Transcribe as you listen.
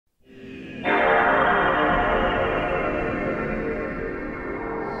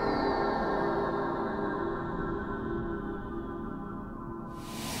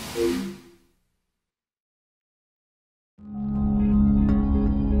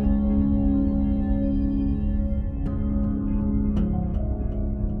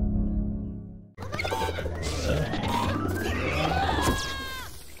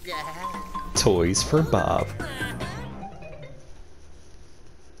Toys for Bob.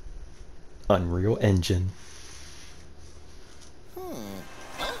 Unreal Engine.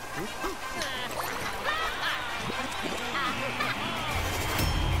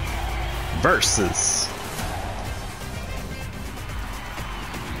 Versus.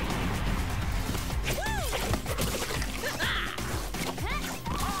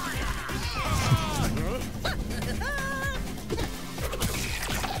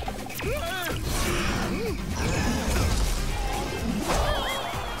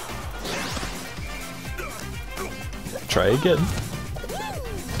 Try again.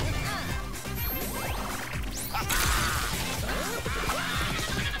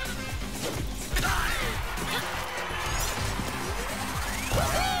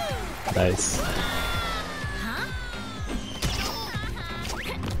 Nice.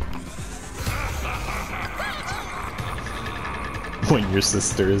 When your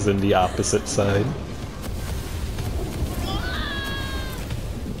sister is in the opposite side.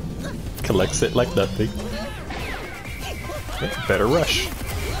 Collects it like nothing. Yeah, better rush.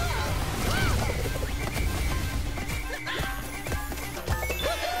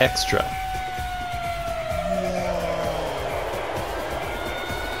 Extra.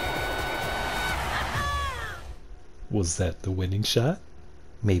 Was that the winning shot?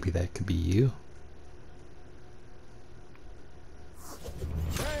 Maybe that could be you.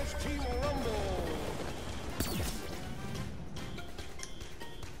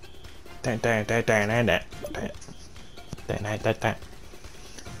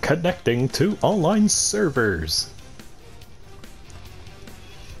 Connecting to online servers.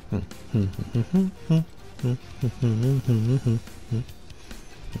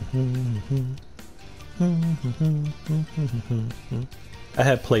 I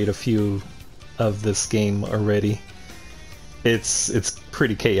have played a few of this game already. It's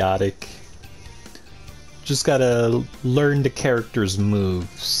pretty chaotic. Just gotta learn the character's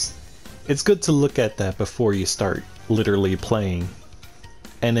moves. It's good to look at that before you start literally playing.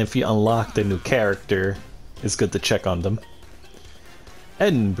 And if you unlock the new character, it's good to check on them.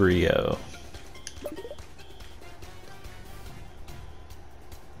 Embryo.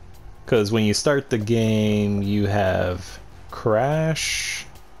 Because when you start the game, you have Crash,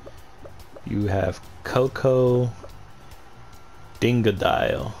 you have Coco,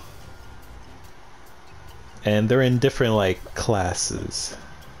 Dingodile. And they're in different, like, classes.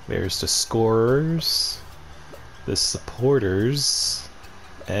 There's the scorers, the supporters,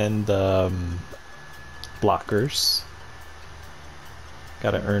 and blockers.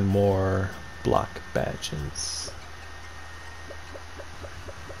 Gotta earn more block badges.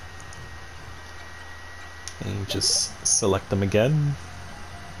 And you just select them again.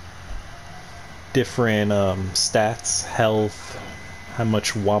 Different stats, health, how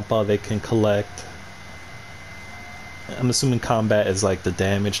much Wampa they can collect. I'm assuming combat is like the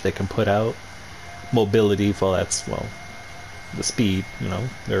damage they can put out. Mobility, well that's, well, the speed, you know,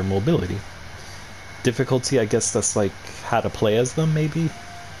 their mobility. Difficulty, I guess that's like how to play as them, maybe?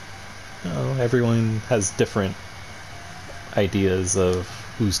 You know, everyone has different ideas of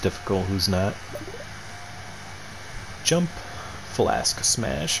who's difficult, who's not. Jump, Flask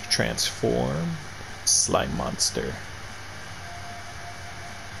Smash, Transform, Slime Monster.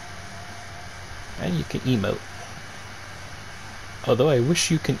 And you can emote. Although I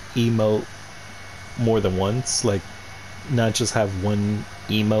wish you can emote more than once, like not just have one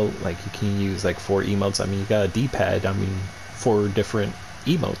emote, like you can use like 4 emotes. I mean, you got a D-pad, I mean 4 different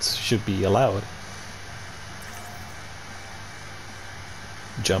emotes should be allowed.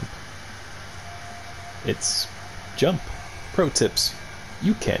 Jump. It's jump. Pro tips.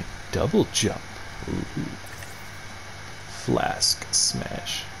 You can double jump. Ooh. Flask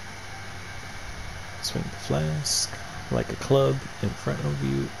Smash. Swing the flask like a club in front of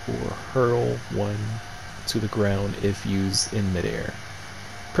you, or hurl one to the ground if used in midair.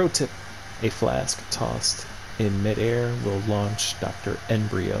 Pro tip, a flask tossed in midair will launch Dr.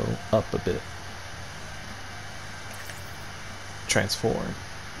 Embryo up a bit. Transform.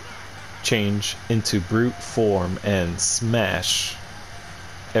 Change into brute form and smash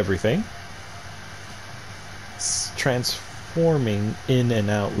everything. Transforming in and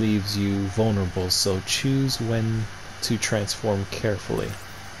out leaves you vulnerable, so choose when to transform carefully.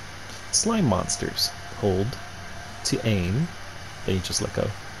 Slime monsters. Hold to aim, then you just let go.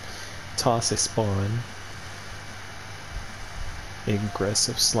 Toss a spawn.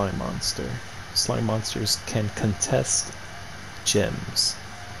 Aggressive slime monster. Slime monsters can contest gems.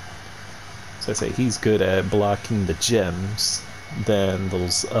 So I say he's good at blocking the gems, then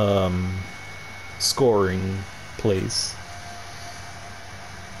those scoring plays.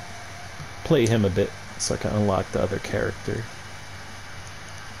 play him a bit so I can unlock the other character.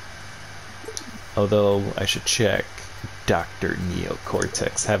 Although I should check Dr.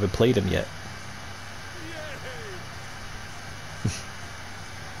 Neocortex. Haven't played him yet.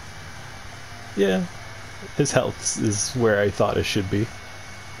 Yeah, his health is where I thought it should be.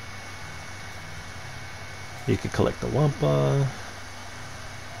 You could collect the Wampa.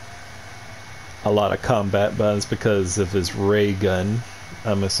 A lot of combat buttons because of his ray gun,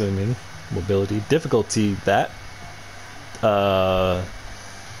 I'm assuming. Mobility. Difficulty, that. But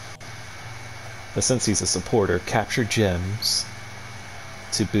since he's a supporter, capture gems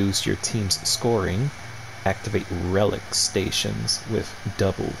to boost your team's scoring. Activate relic stations with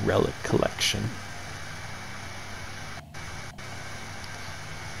double relic collection.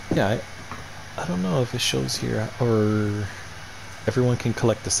 Yeah, I don't know if it shows here or everyone can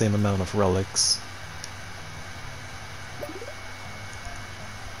collect the same amount of relics.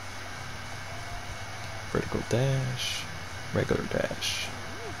 Vertical dash, regular dash,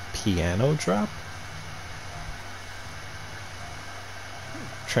 piano drop,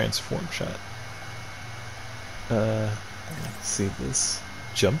 transform shot. Let's see this.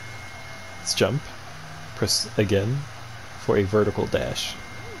 Jump. Let's jump. Press again for a vertical dash.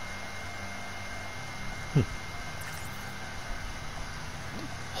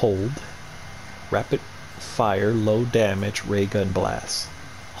 Hold. Rapid fire, low damage, ray gun blast.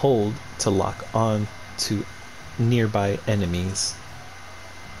 Hold to lock on to nearby enemies.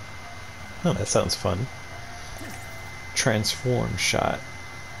 Oh, that sounds fun. Transform shot.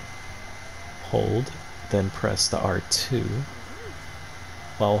 Hold. Then press the R2.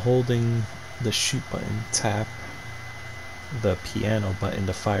 While holding the shoot button, tap the piano button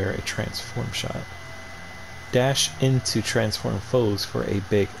to fire a transform shot. Dash into transform foes for a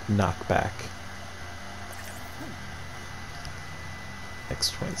big knockback.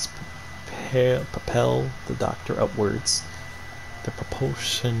 X-Twins. Propel the doctor upwards. The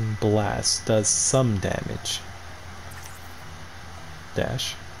propulsion blast does some damage.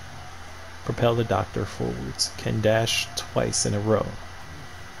 Dash. Propel the doctor forwards. Can dash twice in a row.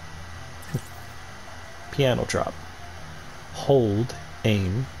 Piano drop. Hold,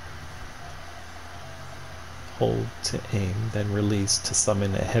 aim. Hold to aim, then release to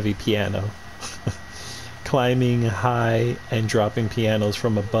summon a heavy piano. Climbing high and dropping pianos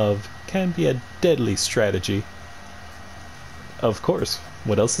from above can be a deadly strategy. Of course,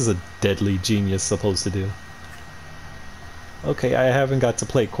 what else is a deadly genius supposed to do? Okay, I haven't got to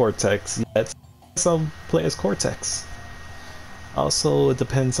play Cortex yet, so I'll play as Cortex. Also, it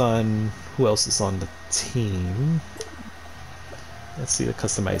depends on who else is on the team. Let's see the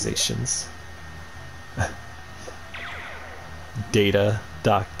customizations. Data,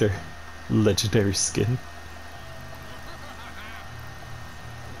 Doctor, legendary skin.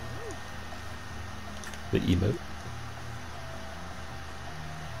 The emote.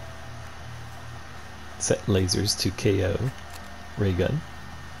 Set lasers to KO. Ray gun.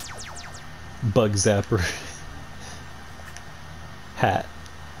 Bug zapper. Hat.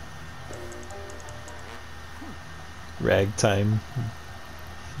 Ragtime.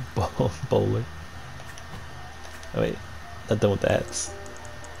 Bowler. Oh wait, not done with the hats.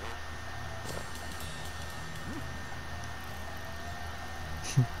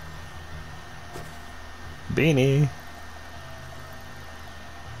 Beanie.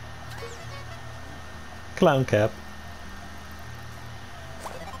 Clown cap.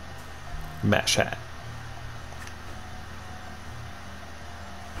 Mash hat.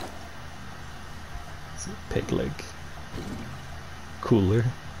 Pig leg. Cooler.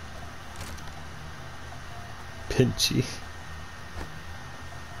 Pinchy.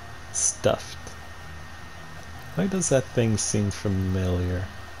 Stuffed. Why does that thing seem familiar?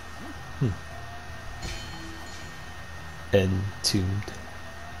 Entombed.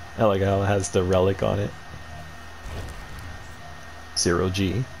 I like how it has the relic on it.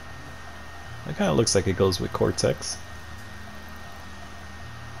 0G. That kind of looks like it goes with Cortex.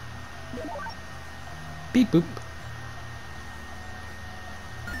 Beep boop.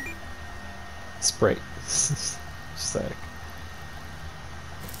 Sprite. Just like.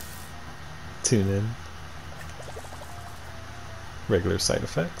 Tune in. Regular side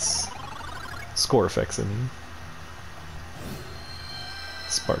effects. Score effects, I mean.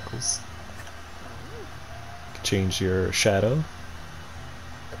 Sparkles. You can change your shadow.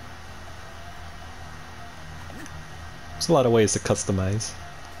 There's a lot of ways to customize.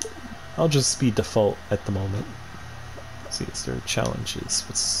 I'll just be default at the moment. Let's see, is there challenges?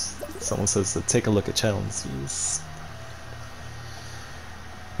 Someone says to take a look at challenges.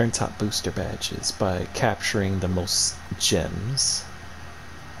 Earn top booster badges by capturing the most gems.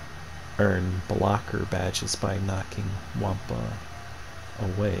 Earn blocker badges by knocking Wampa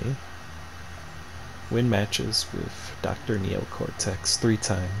away. Win matches with Dr. Neocortex 3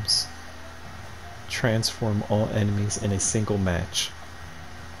 times. Transform all enemies in a single match.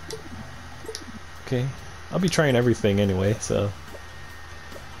 Okay, I'll be trying everything anyway, so...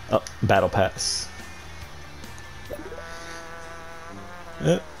 Oh, Battle Pass.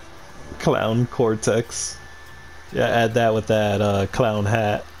 Clown Cortex. Yeah, add that with that clown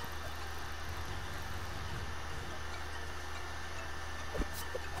hat.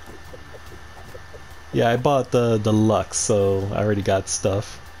 Yeah, I bought the deluxe, so I already got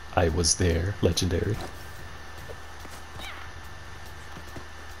stuff. I was there, legendary.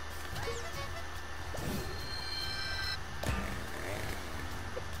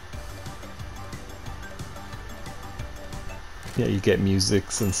 Yeah, you get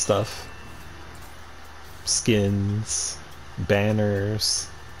musics and stuff. Skins, banners,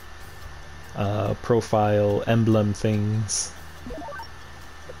 profile, emblem things.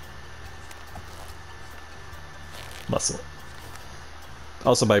 Muscle.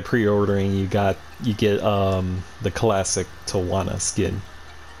 Also, by pre-ordering, you get the classic Tawana skin.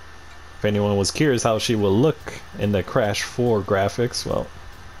 If anyone was curious how she will look in the Crash 4 graphics, well,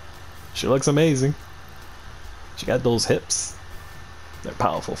 she looks amazing. She got those hips. They're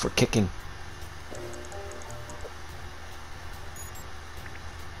powerful for kicking.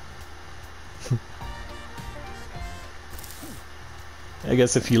 I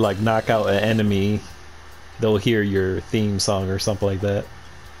guess if you like knock out an enemy, they'll hear your theme song or something like that.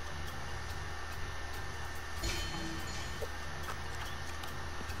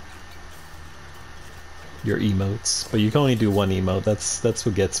 Your emotes, but you can only do one emote. That's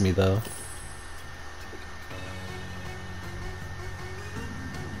what gets me though.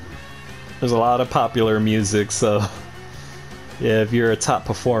 There's a lot of popular music, so yeah, if you're a top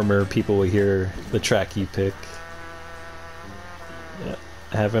performer, people will hear the track you pick. Yeah,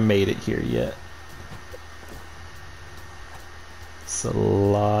 I haven't made it here yet. It's a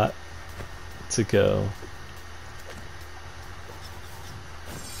lot to go.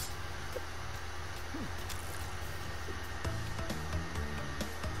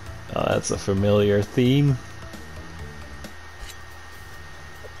 Oh, that's a familiar theme.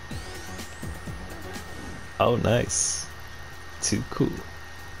 Oh, nice. Too cool.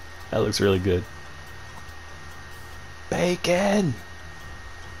 That looks really good. Bacon!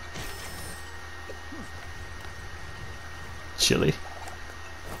 Chili.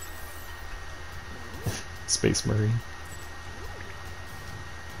 Space Marine.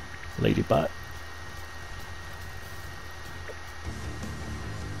 Ladybot.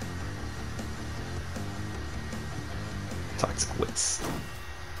 Toxic waste.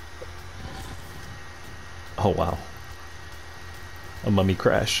 Oh wow. A mummy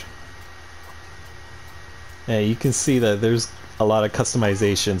crash. Yeah, you can see that there's a lot of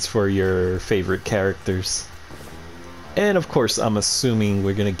customizations for your favorite characters. And of course, I'm assuming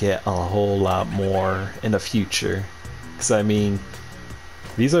we're gonna get a whole lot more in the future. Because I mean,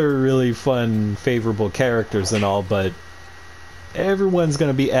 these are really fun, favorable characters and all, but everyone's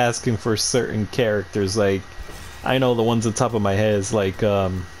gonna be asking for certain characters. Like, I know the ones on top of my head is like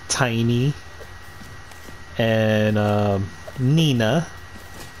Tiny and Nina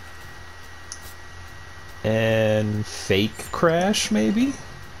and Fake Crash, maybe?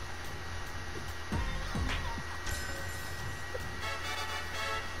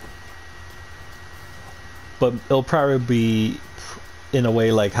 But it'll probably be in a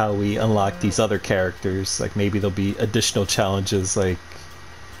way like how we unlock these other characters. Like maybe there'll be additional challenges, like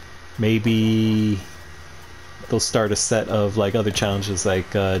maybe they'll start a set of like other challenges,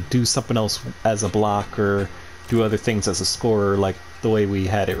 like do something else as a blocker, do other things as a scorer, like the way we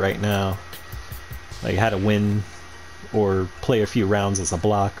had it right now. Like how to win or play a few rounds as a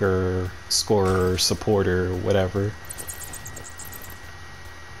blocker, scorer, supporter, whatever.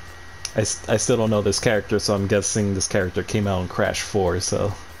 I still don't know this character, so I'm guessing this character came out in Crash 4,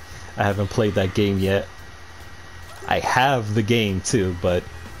 so I haven't played that game yet. I have the game too, but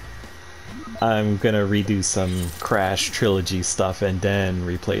I'm gonna redo some Crash Trilogy stuff and then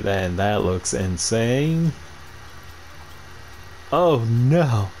replay that, and that looks insane. Oh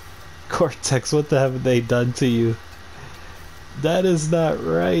no! Cortex, what the hell have they done to you? That is not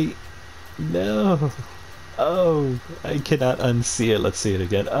right. No. Oh, I cannot unsee it. Let's see it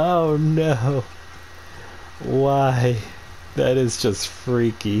again. Oh no. Why? That is just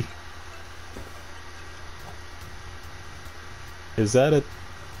freaky. Is that a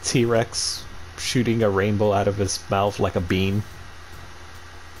T-Rex shooting a rainbow out of his mouth like a beam?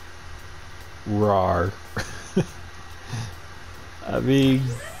 Rawr. I mean,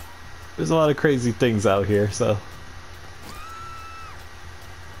 There's a lot of crazy things out here, so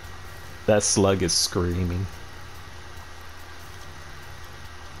that slug is screaming.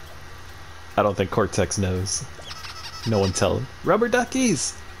 I don't think Cortex knows. No one tell him. Rubber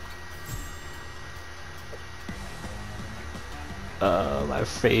duckies! My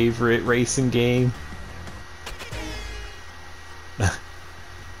favorite racing game.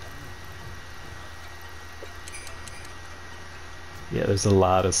 Yeah, there's a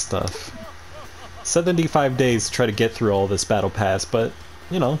lot of stuff. 75 days to try to get through all this battle pass, but,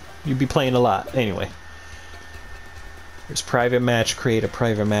 you know, you'd be playing a lot anyway. There's private match, create a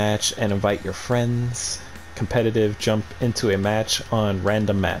private match, and invite your friends. Competitive, jump into a match on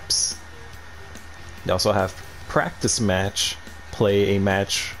random maps. You also have practice match, play a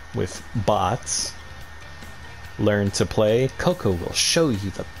match with bots. Learn to play. Coco will show you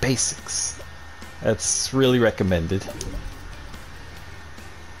the basics. That's really recommended.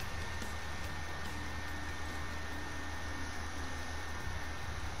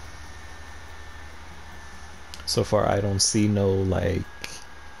 So far I don't see no like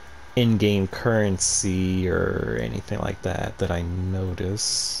in-game currency or anything like that I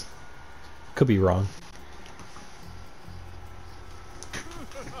notice. Could be wrong.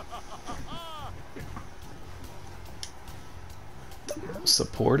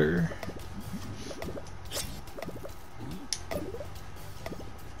 Supporter.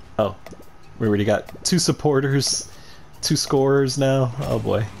 Oh, we already got 2 supporters, 2 scorers now. Oh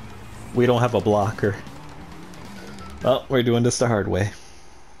boy, we don't have a blocker. Oh, we're doing this the hard way.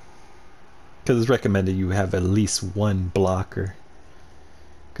 Because it's recommended you have at least 1 blocker.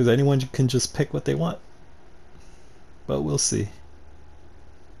 Because anyone can just pick what they want. But we'll see.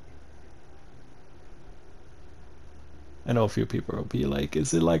 I know a few people will be like,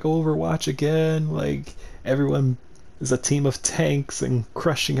 is it like Overwatch again? Like, everyone is a team of tanks and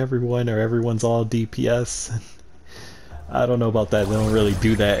crushing everyone, or everyone's all DPS? I don't know about that. They don't really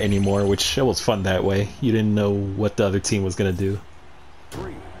do that anymore, which it was fun that way. You didn't know what the other team was gonna do.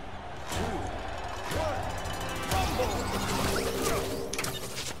 3, 2, 1.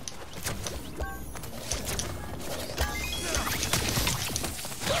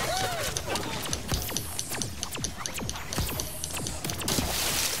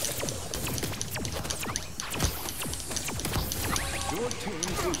 Your team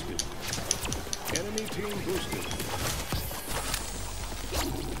boosted. Enemy team boosted.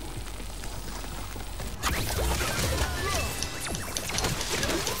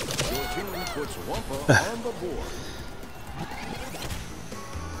 Your team puts Wampa on the board.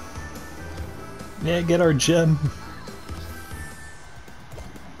 Yeah, get our gem.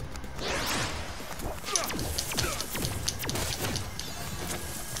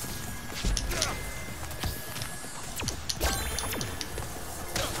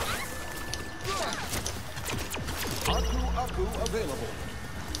 Aku available.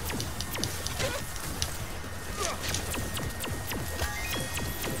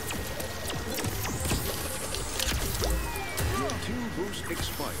 Your team boost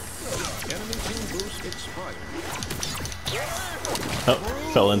expired. Enemy team boost expired. Oh,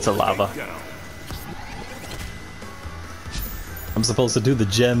 fell into lava. I'm supposed to do the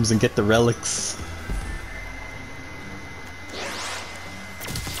gems and get the relics.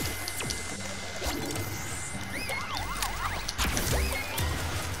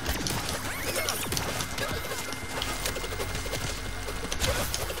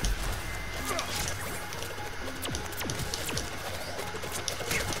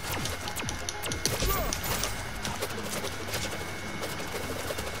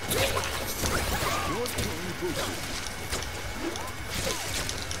 Your team boosted.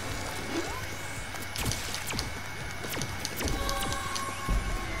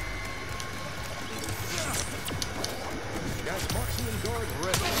 Gasmoxian guard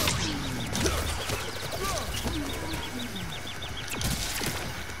ready.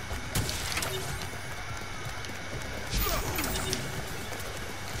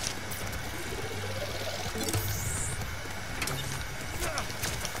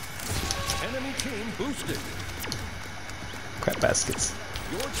 Enemy team boosted. Crap baskets.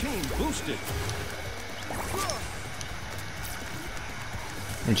 Your team boosted.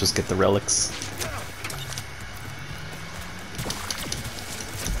 And just get the relics.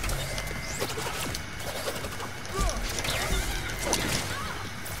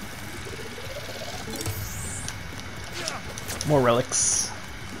 More relics.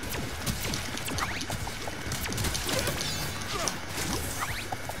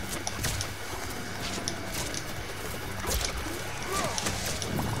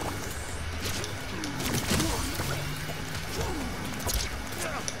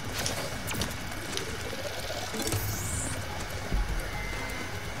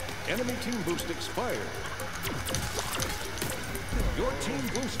 Enemy team boost expired. Your team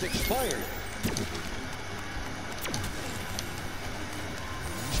boost expired.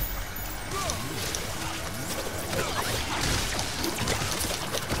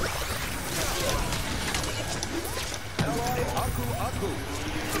 Ally Aku Aku.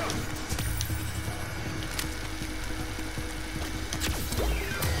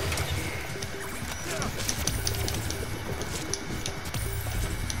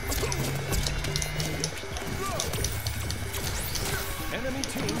 Enemy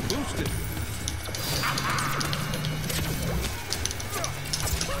team boosted.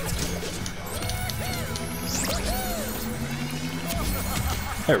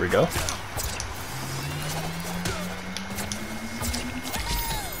 There we go.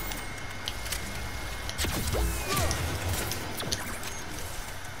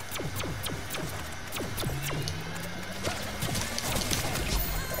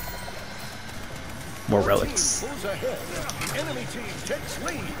 More relics. Pulls ahead. Enemy team takes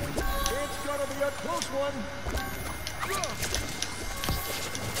lead. It's gonna be a close one.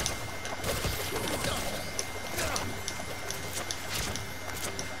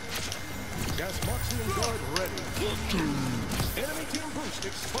 Gasmoxian guard ready. Enemy team boost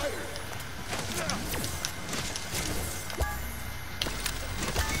expired.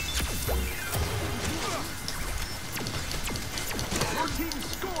 Your team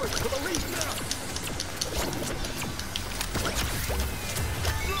scores for the lead.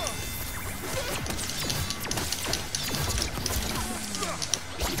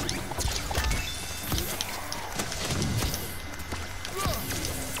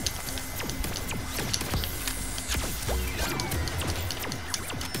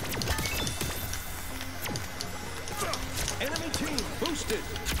 Enemy team boosted.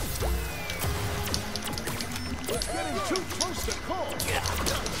 It's getting too close to call.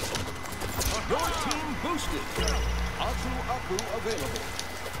 Your team boosted. Aku Aku available.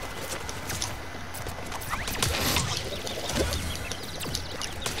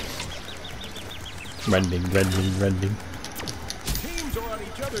 Rending. Teams are on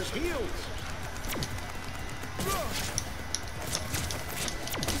each other's heels.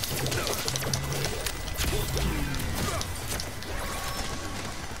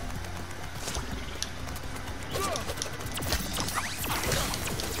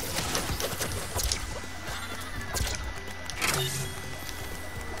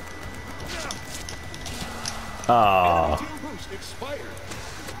 Ah. Team boost expired.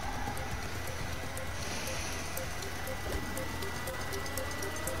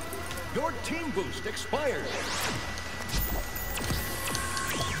 Your team boost expired.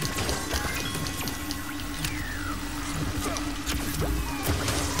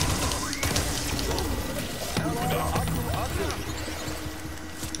 Ally Aku Aku.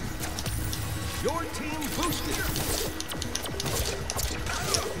 Your team boosted.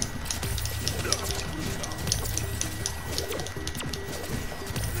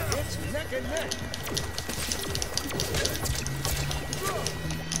 It's neck and neck.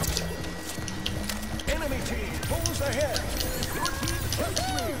 Enemy team pulls ahead. Your team takes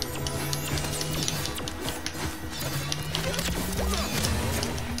lead.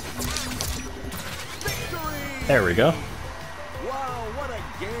 Victory! There we go. Wow, what a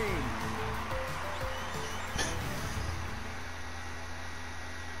game!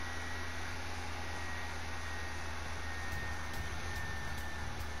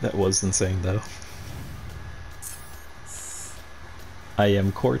 That was insane though. I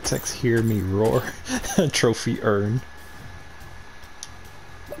am Cortex, hear me roar. Trophy earned.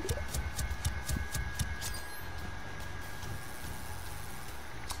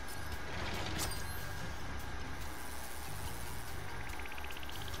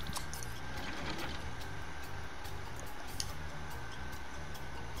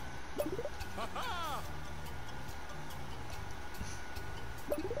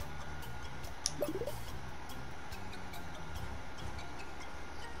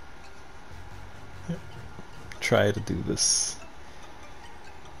 Try to do this.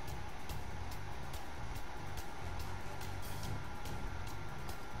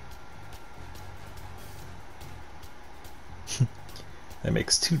 That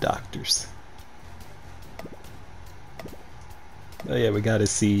makes 2 doctors. Oh yeah, we gotta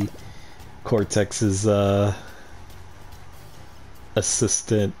see Cortex's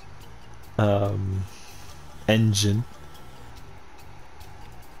assistant engine.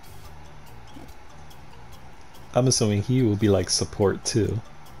 I'm assuming he will be like support too.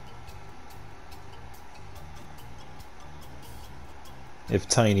 If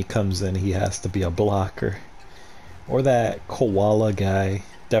Tiny comes in, he has to be a blocker. Or that koala guy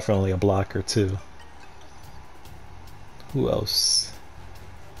Definitely a blocker too. Who else?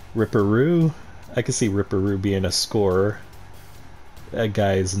 Ripperoo? I can see Ripperoo being a scorer. That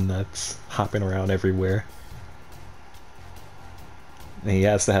guy is nuts, hopping around everywhere. And he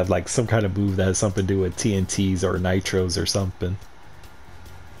has to have like some kind of move that has something to do with TNTs or nitros or something.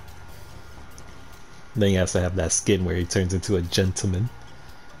 Then he has to have that skin where he turns into a gentleman.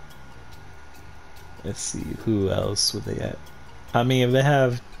 Let's see, who else would they have? I mean, if they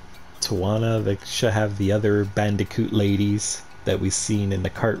have Tawana, they should have the other Bandicoot ladies that we've seen in the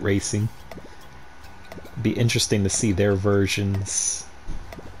kart racing. Be interesting to see their versions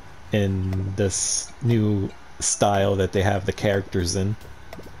in this new style that they have the characters in.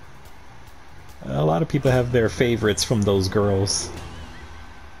 A lot of people have their favorites from those girls.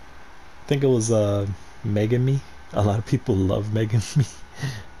 I think it was Megami. A lot of people love Megami.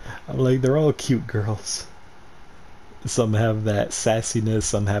 I'm like, they're all cute girls. Some have that sassiness,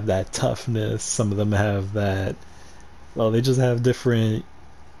 some have that toughness, some of them have that, well, they just have different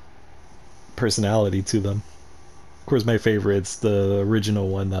personality to them. Of course, my favorite's the original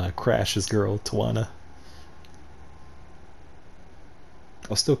one, Crash's girl, Tawana. I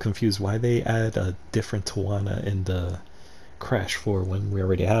was still confused why they add a different Tawana in the Crash 4 when we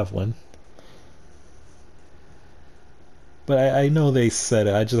already have one. But I know they said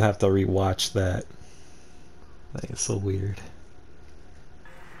it, I just have to rewatch that. Like, it's so weird.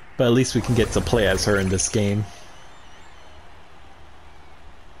 But at least we can get to play as her in this game.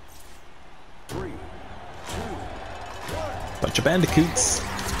 3, 2, 1. Bunch of bandicoots.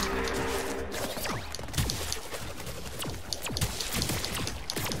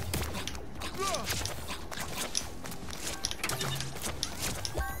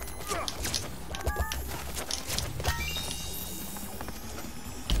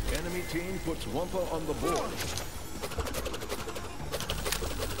 Enemy team puts Wumpa on the board.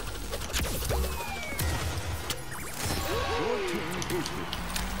 Your team boosted.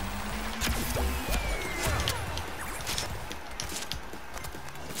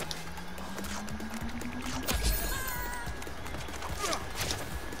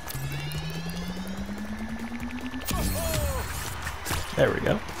 There we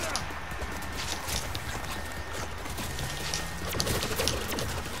go.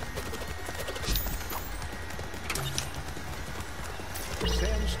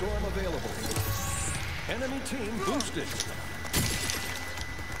 Sandstorm available. Enemy team boosted.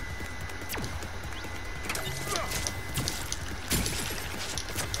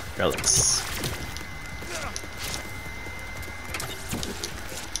 Relics.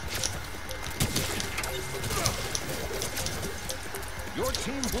 Your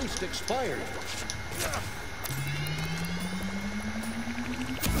team boost expired.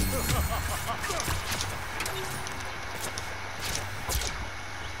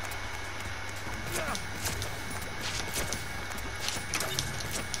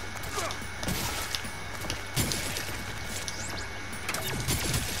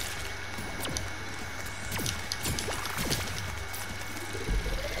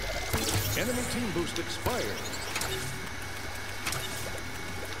 Enemy team boost expired.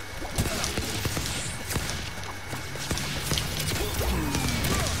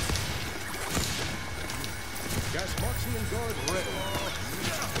 Gasmoxian guard ready.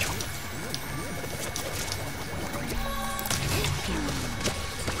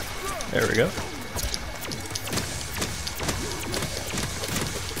 There we go.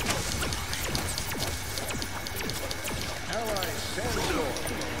 Ally Sandstorm.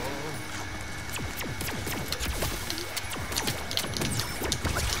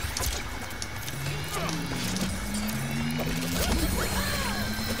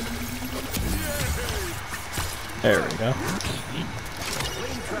 There we go.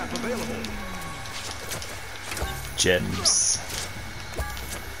 Flame trap available. Gems.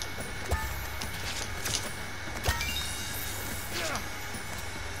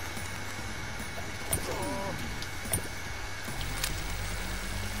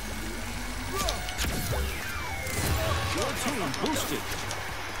 Your team boosted.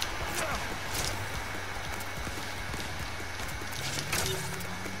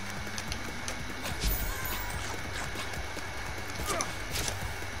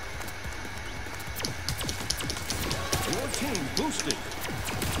 Your team boosted.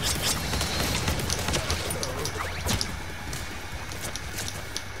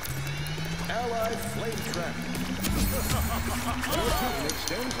 Allied flame trap. Your team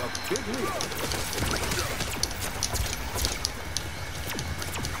extends a big lead.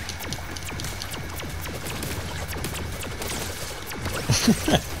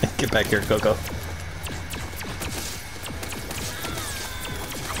 Get back here, Coco.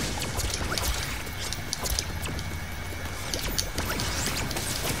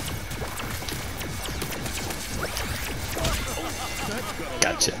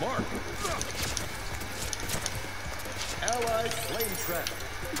 Gotcha. Mark. Allied flame trap.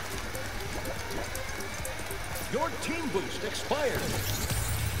 Your team boost expired.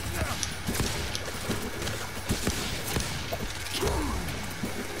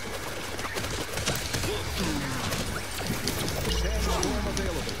 Sandstorm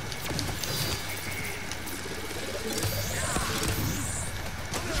available.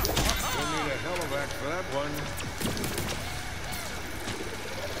 We'll need a helivac for that one.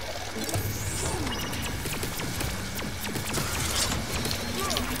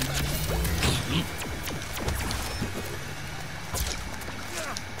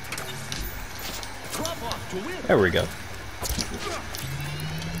 Drop off to win. There we go.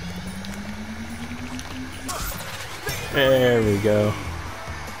 There we go.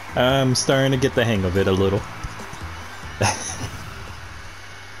 I'm starting to get the hang of it a little.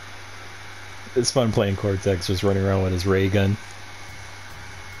 It's fun playing Cortex just running around with his ray gun.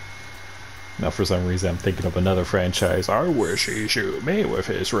 Now for some reason I'm thinking of another franchise. I wish he shoot me with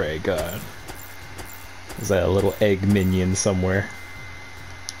his ray gun. Is that a little egg minion somewhere?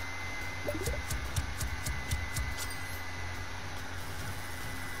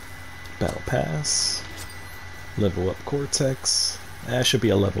 Battle Pass. Level up Cortex. That should be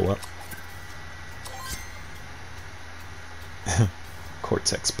a level up.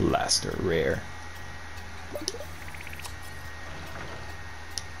 Cortex Blaster rare.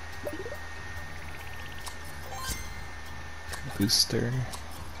 Booster.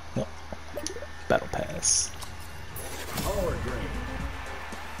 No. Battle Pass. Power drain.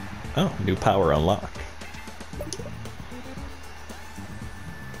 Oh, new power unlock.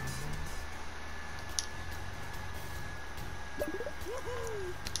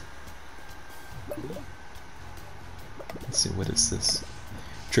 Let's see, what is this?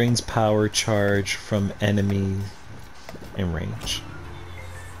 Drains power charge from enemy in range.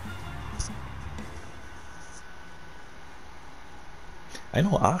 I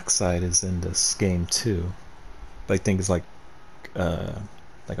know Oxide is in this game too. But I think it's like a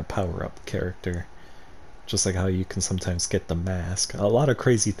power-up character. Just like how you can sometimes get the mask. A lot of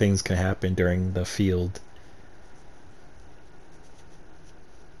crazy things can happen during the field.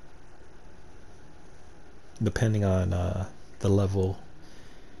 Depending on the level.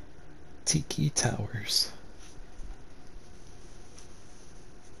 Tiki Towers.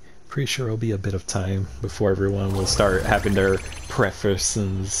 Pretty sure it'll be a bit of time before everyone will start having their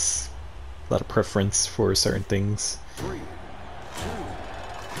preferences. A lot of preference for certain things. 3, 2, 1.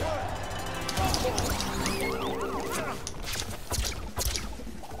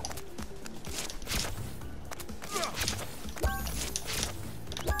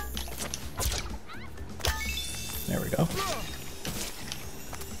 There we go.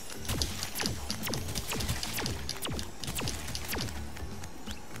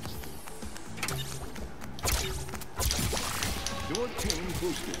 Your team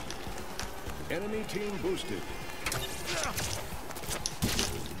boosted. Enemy team boosted.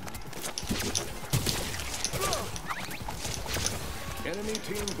 Enemy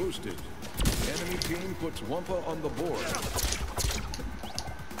team boosted. Enemy team puts Wumpa on the board.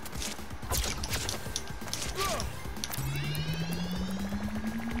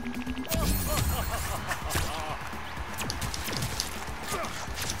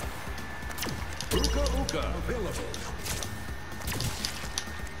 Uka Uka available.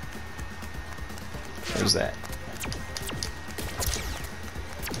 Where's that?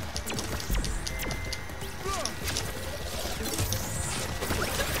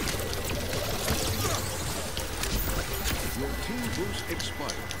 Your team boost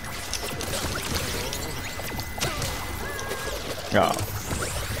expired. Oh.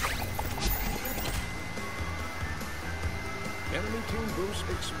 Enemy team boost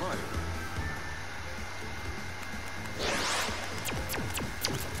expired.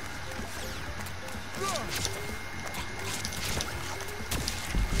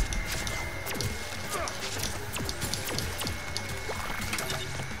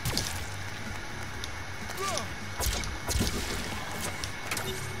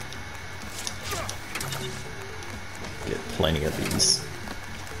 Get plenty of these.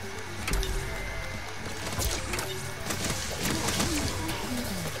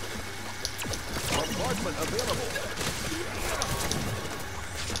 Bombardment available.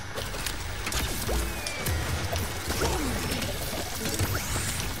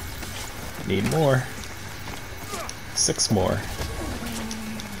 Need more. 6 more.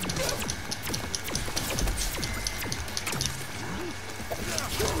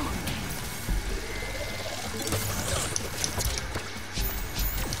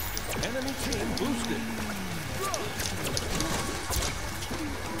 Enemy team boosted.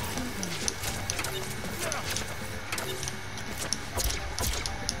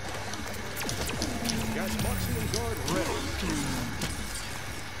 Moxian Guard ready.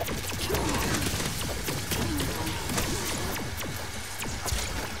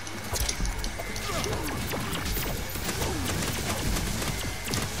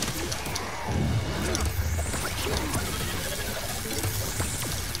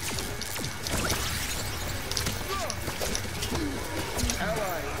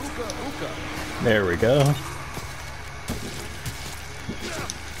 Ally Uka Uka. There we go.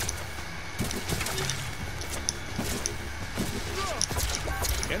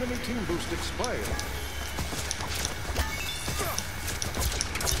 Enemy team boost expired.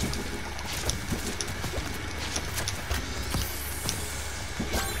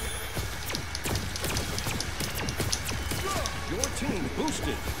 Your team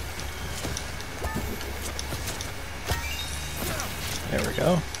boosted. There we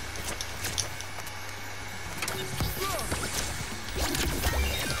go.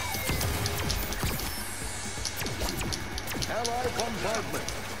 Ally bombardment.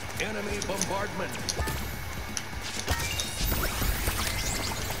 Enemy bombardment.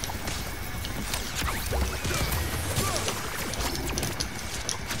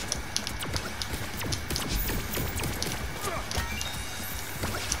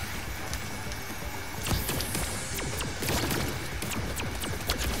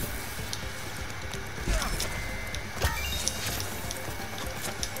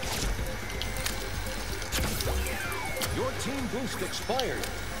 Your team boost expired.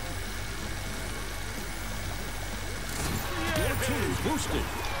 Your team boosted.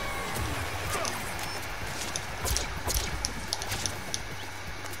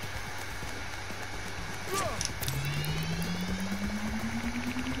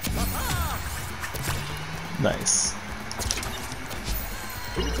 Nice.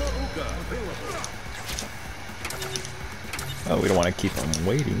 Uka Uka available. Oh, we don't want to keep them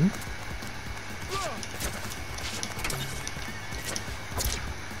waiting.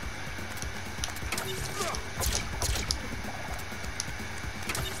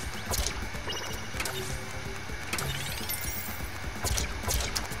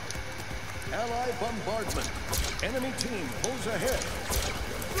 Ally bombardment. Enemy team pulls ahead.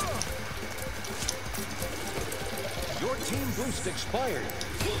 Your team boost expired.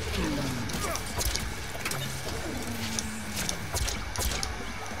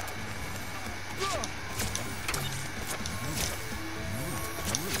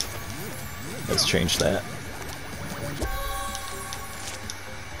 Let's change that.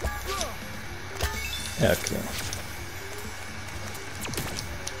 Okay.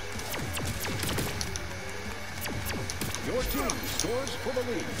 Your team scores for the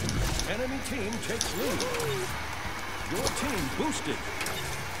lead. Enemy team takes lead. Your team boosted.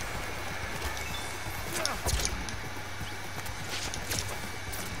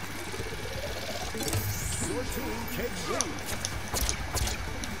 Your team takes lead.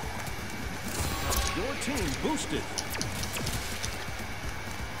 Your team boosted.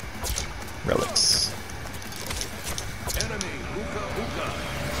 Relics. Enemy Uka Uka.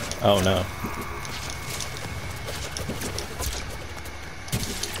 Oh no.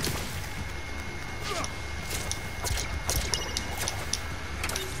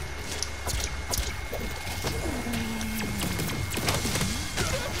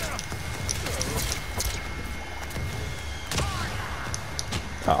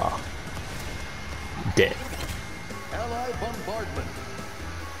 Ah. Dead. Ally bombardment.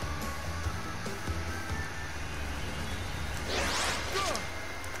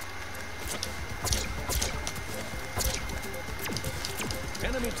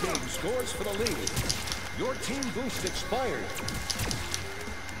 Enemy team scores for the lead. Your team boost expired.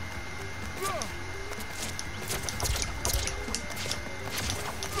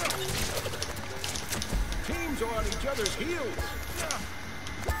 Teams are on each other's heels.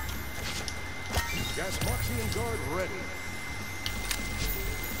 Gasmoxian Guard ready.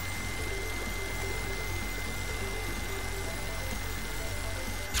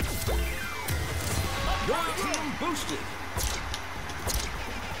 Your team boosted.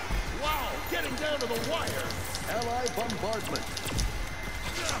 Wow, getting down to the wire. Ally bombardment.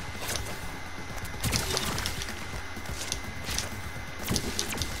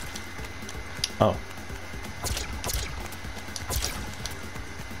 Oh.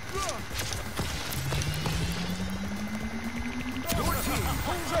 Your team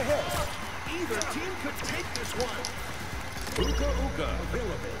pulls ahead. Either team could take this one. Uka Uka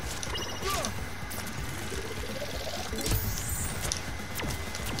available.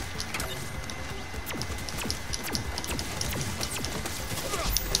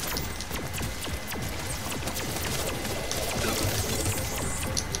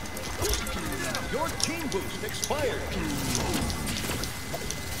 Your Your team boost expired.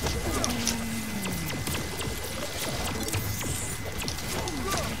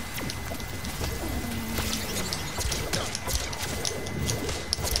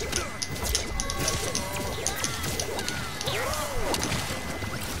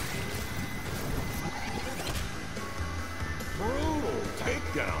 Brutal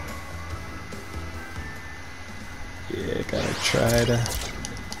takedown. Yeah, gotta try to.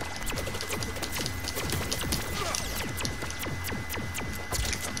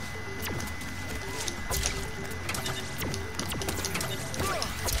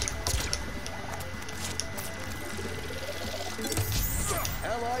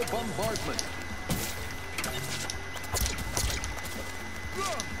 Ally bombardment.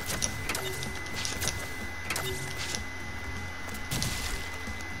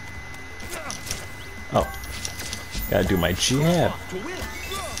 Oh, gotta do my jab. To win.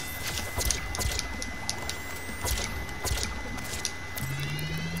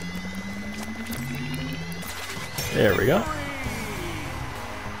 There we go.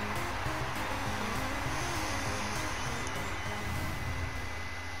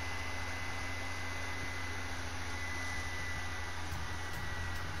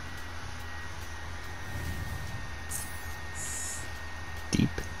 Deep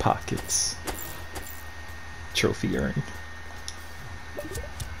pockets. Trophy earned.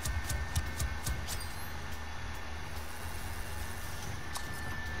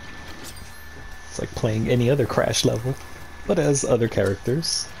 It's like playing any other Crash level, but as other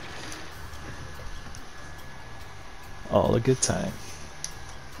characters. All a good time.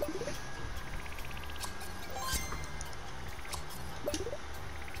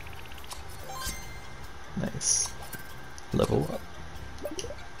 Nice. Level up.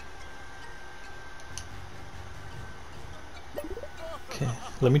 Okay,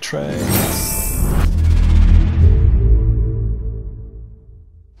 let me try